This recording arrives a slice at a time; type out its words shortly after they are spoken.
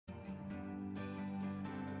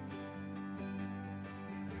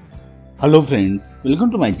Hello friends,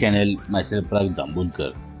 welcome to my channel, myself Parag Jambulkar.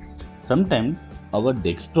 Sometimes our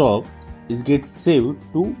desktop is get saved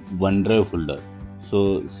to OneDrive folder.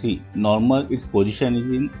 So see, normal its position is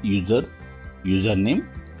in username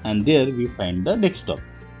and there we find the desktop.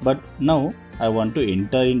 But now I want to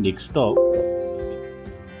enter in desktop.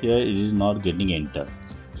 Here it is not getting entered.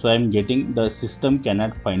 So I am getting the system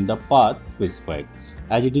cannot find the path specified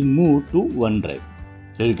as it is moved to OneDrive.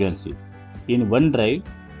 Here you can see in OneDrive.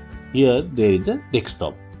 Here there is a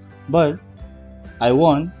desktop, but I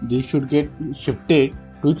want this should get shifted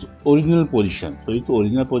to its original position. So its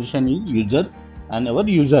original position is users and our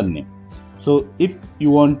username. So if you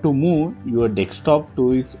want to move your desktop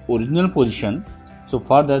to its original position, so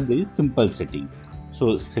for that there is simple setting.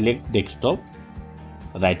 So select desktop,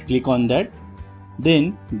 right click on that,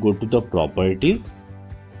 then go to the properties.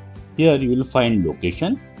 Here you will find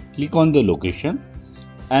location, click on the location.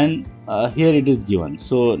 And here it is given.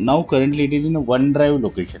 So now currently it is in a OneDrive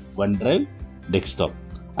location, OneDrive desktop.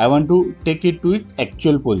 I want to take it to its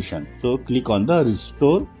actual position. So click on the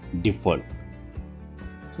restore default.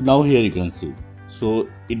 So now here you can see. So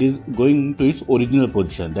it is going to its original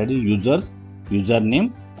position, that is users,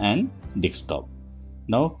 username and desktop.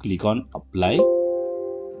 Now click on apply.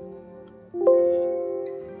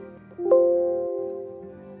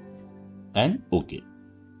 And OK.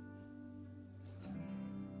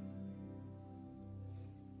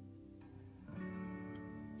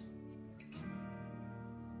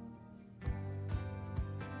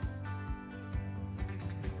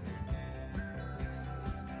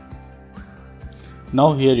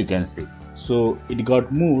 Now here you can see, so it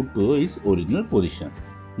got moved to its original position.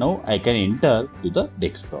 Now I can enter to the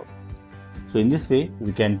desktop. So in this way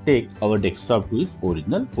we can take our desktop to its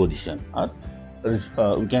original position, or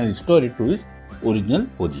we can restore it to its original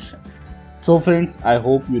position. So friends, I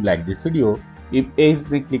hope you like this video. If yes,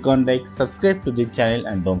 then click on like, subscribe to the channel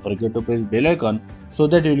and don't forget to press bell icon so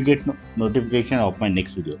that you will get notification of my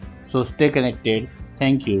next video. So stay connected.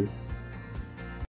 Thank you.